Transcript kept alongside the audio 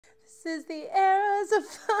This is the eras of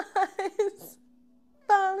us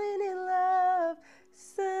falling in love.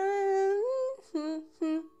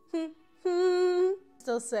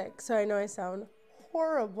 Still sick, so I know I sound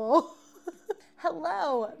horrible.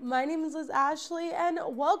 Hello, my name is Liz Ashley, and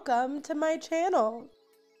welcome to my channel.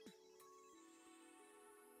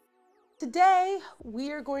 Today,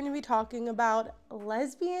 we are going to be talking about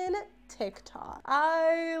lesbian TikTok.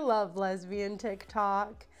 I love lesbian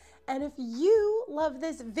TikTok. And if you love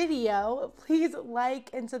this video, please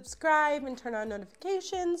like and subscribe and turn on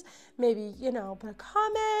notifications. Maybe, put a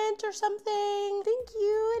comment or something. Thank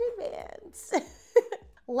you in advance.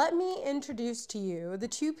 Let me introduce to you the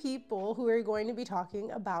two people who we're going to be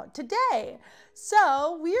talking about today.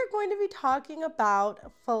 So we are going to be talking about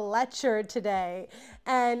Fletcher today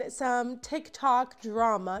and some TikTok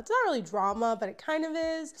drama. It's not really drama, but it kind of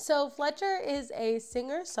is. So Fletcher is a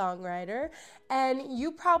singer-songwriter, and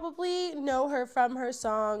you probably know her from her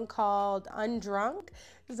song called Undrunk.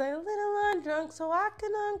 It's like a little undrunk so I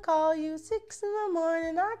can uncall you 6 in the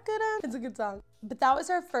morning. It's a good song. But that was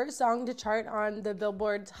her first song to chart on the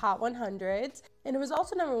Billboard's Hot 100s. And it was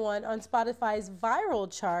also #1 on Spotify's viral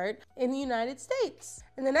chart in the United States.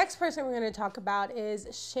 And the next person we're going to talk about is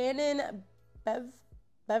Shannon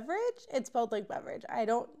Beveridge. It's spelled like beverage. I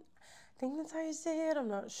think that's how you say it. I'm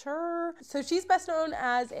not sure. So she's best known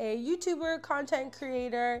as a YouTuber, content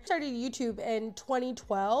creator. Started YouTube in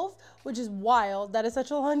 2012, which is wild. That is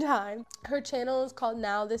such a long time. Her channel is called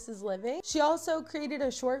Now This Is Living. She also created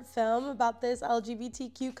a short film about this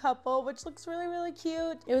LGBTQ couple, which looks really, really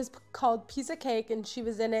cute. It was called Piece of Cake, and she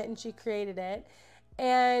was in it and she created it.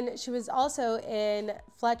 And she was also in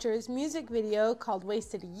Fletcher's music video called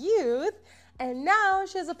Wasted Youth. And now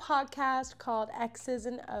she has a podcast called X's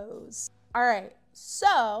and O's. All right,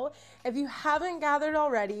 so if you haven't gathered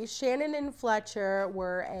already, Shannon and Fletcher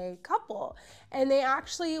were a couple. And they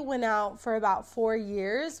actually went out for about 4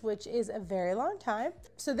 years, which is a very long time.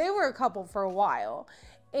 So they were a couple for a while.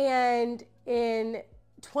 And in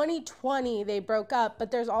 2020, they broke up.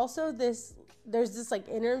 But there's also this like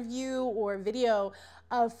interview or video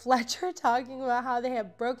of Fletcher talking about how they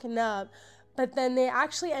had broken up, but then they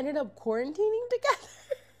actually ended up quarantining together.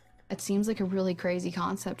 It seems like a really crazy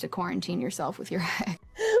concept to quarantine yourself with your ex.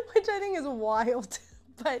 Which I think is wild,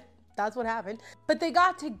 but that's what happened. But they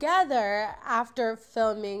got together after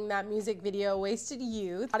filming that music video, Wasted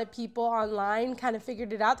Youth. A lot of people online kind of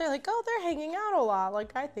figured it out. They're like, oh, they're hanging out a lot.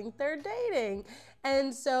 Like, I think they're dating.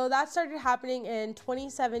 And so that started happening in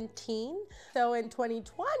 2017. So in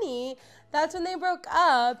 2020, that's when they broke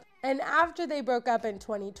up. And after they broke up in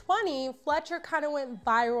 2020, Fletcher kind of went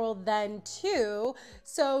viral then too.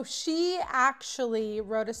 So she actually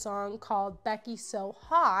wrote a song called Becky So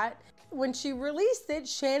Hot. When she released it,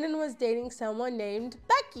 Shannon was dating someone named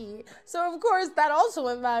Becky. So of course that also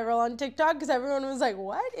went viral on TikTok because everyone was like,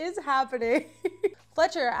 what is happening?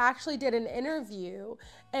 Fletcher actually did an interview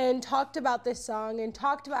and talked about this song and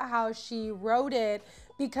talked about how she wrote it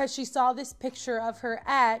because she saw this picture of her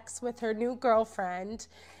ex with her new girlfriend.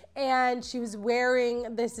 And she was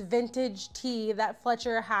wearing this vintage tee that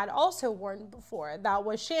Fletcher had also worn before. That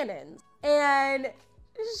was Shannon's. And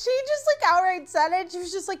she just like outright said it. She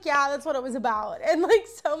was just like, yeah, that's what it was about. And like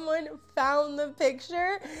someone found the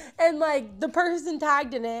picture and like the person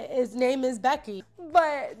tagged in it, his name is Becky.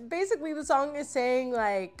 But basically the song is saying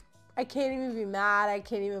like, I can't even be mad, I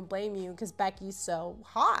can't even blame you because Becky's so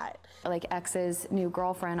hot. Like ex's new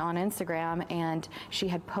girlfriend on Instagram, and she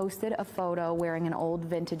had posted a photo wearing an old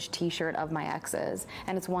vintage t-shirt of my ex's,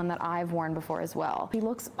 and it's one that I've worn before as well. He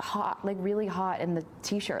looks hot, like really hot in the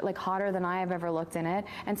t-shirt, like hotter than I have ever looked in it.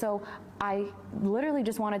 And so I literally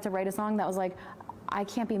just wanted to write a song that was like, I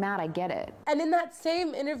can't be mad, I get it. And in that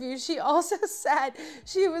same interview, she also said,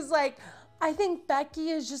 she was like, I think Becky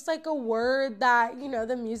is just like a word that,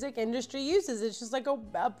 the music industry uses. It's just like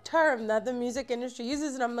a term that the music industry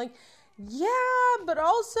uses. And I'm like, yeah, but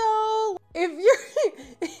also if you're,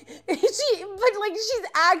 but like she's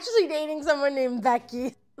actually dating someone named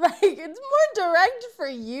Becky. Like it's more direct for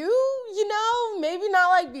you, maybe not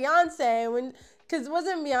like Beyonce because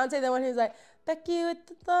wasn't Beyonce the one who's like, Becky with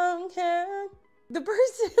the long hair? The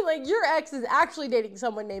person, like your ex is actually dating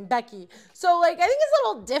someone named Becky. So like, I think it's a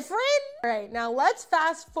little different. All right, now let's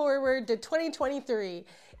fast forward to 2023.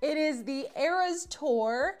 It is the Eras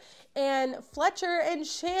Tour and Fletcher and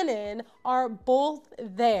Shannon are both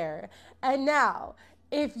there. And now,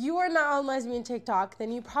 if you are not on lesbian TikTok,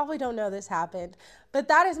 then you probably don't know this happened. But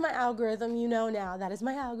that is my algorithm, now. That is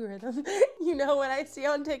my algorithm. What I see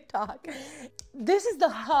on TikTok. This is the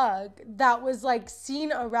hug that was like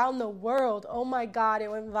seen around the world. Oh my God, it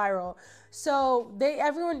went viral. So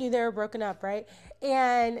everyone knew they were broken up, right?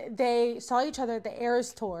 and they saw each other at the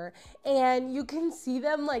Eras tour, and you can see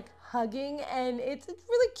them like hugging, and it's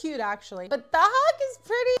really cute actually. But the hug is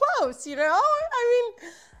pretty close, you know? I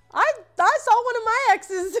mean, I saw one of my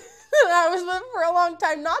exes that I was with for a long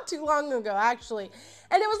time, not too long ago actually.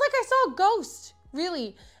 And it was like I saw a ghost,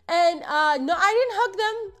 really. And no, I didn't hug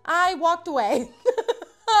them. I walked away.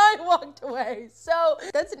 I walked away. So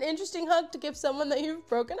that's an interesting hug to give someone that you've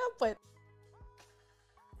broken up with.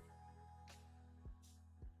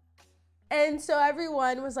 And so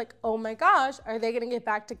everyone was like, oh my gosh, are they gonna get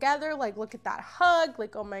back together? Like, look at that hug,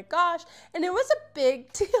 like, oh my gosh. And it was a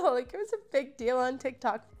big deal, like it was a big deal on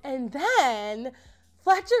TikTok. And then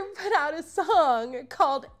Fletcher put out a song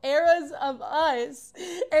called Eras of Us,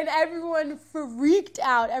 and everyone freaked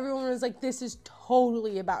out. Everyone was like, this is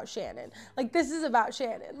totally about Shannon. Like, this is about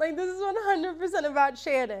Shannon. Like, this is 100% about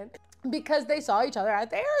Shannon. Because they saw each other at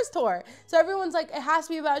the Eras tour. So everyone's like, it has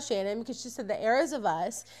to be about Shannon because she said the Eras of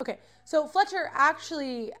Us. Okay, so Fletcher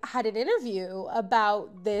actually had an interview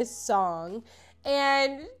about this song,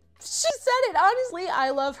 and she said it. Honestly, I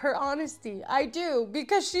love her honesty. I do,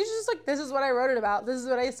 because she's just like, this is what I wrote it about. This is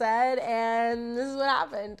what I said, and this is what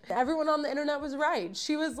happened. Everyone on the internet was right.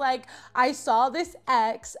 She was like, I saw this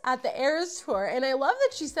ex at the Eras tour, and I love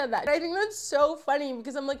that she said that. I think that's so funny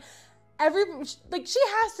because I'm like, she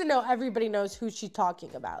has to know everybody knows who she's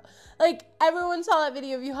talking about. Like, everyone saw that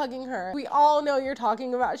video of you hugging her. We all know you're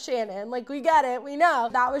talking about Shannon. Like, we get it, we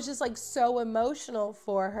know. That was just like so emotional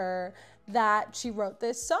for her that she wrote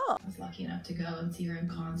this song. I was lucky enough to go and see her in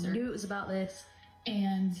concert. I knew it was about this.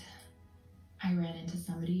 And I ran into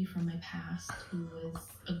somebody from my past who was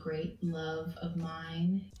a great love of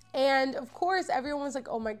mine. And of course, everyone was like,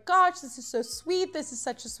 oh my gosh, this is so sweet. This is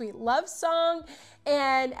such a sweet love song.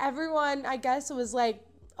 And everyone, I guess, was like,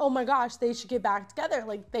 oh my gosh, they should get back together.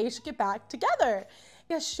 Like, they should get back together.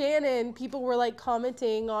 Yes, Shannon, people were like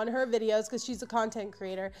commenting on her videos because she's a content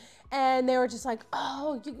creator. And they were just like,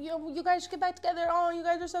 oh, you guys should get back together. Oh, you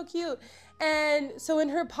guys are so cute. And so in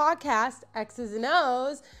her podcast, X's and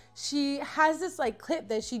O's, she has this like clip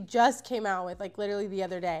that she just came out with, like literally the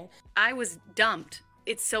other day. I was dumped.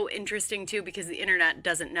 It's so interesting too because the internet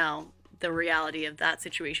doesn't know the reality of that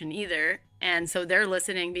situation either. And so they're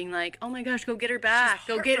listening, being like, oh my gosh, go get her back.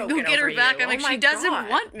 Go get her back. I'm like, she doesn't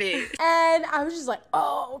want me. And I was just like,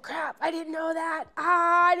 oh crap, I didn't know that.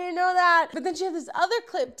 I didn't know that. But then she had this other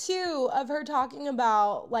clip too of her talking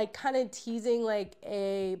about like kind of teasing like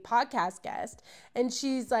a podcast guest. And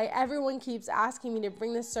she's like, everyone keeps asking me to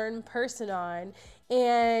bring this certain person on.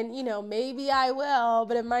 And, you know, maybe I will,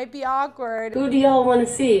 but it might be awkward. Who do y'all want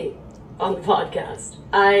to see on the podcast?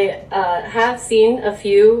 I have seen a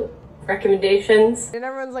few recommendations. And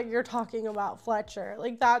everyone's like, you're talking about Fletcher.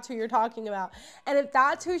 Like, that's who you're talking about. And if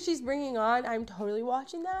that's who she's bringing on, I'm totally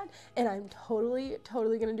watching that. And I'm totally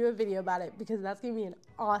going to do a video about it because that's going to be an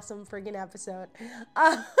awesome freaking episode.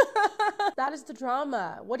 That is the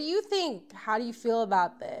drama. What do you think? How do you feel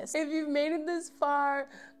about this? If you've made it this far,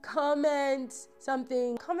 comment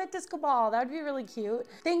something. Comment disco ball. That would be really cute.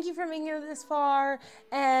 Thank you for making it this far,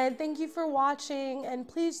 and thank you for watching, and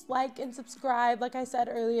please like and subscribe. Like I said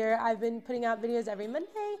earlier, I've been putting out videos every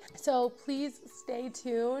Monday, so please stay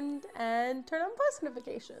tuned and turn on post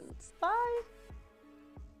notifications. Bye.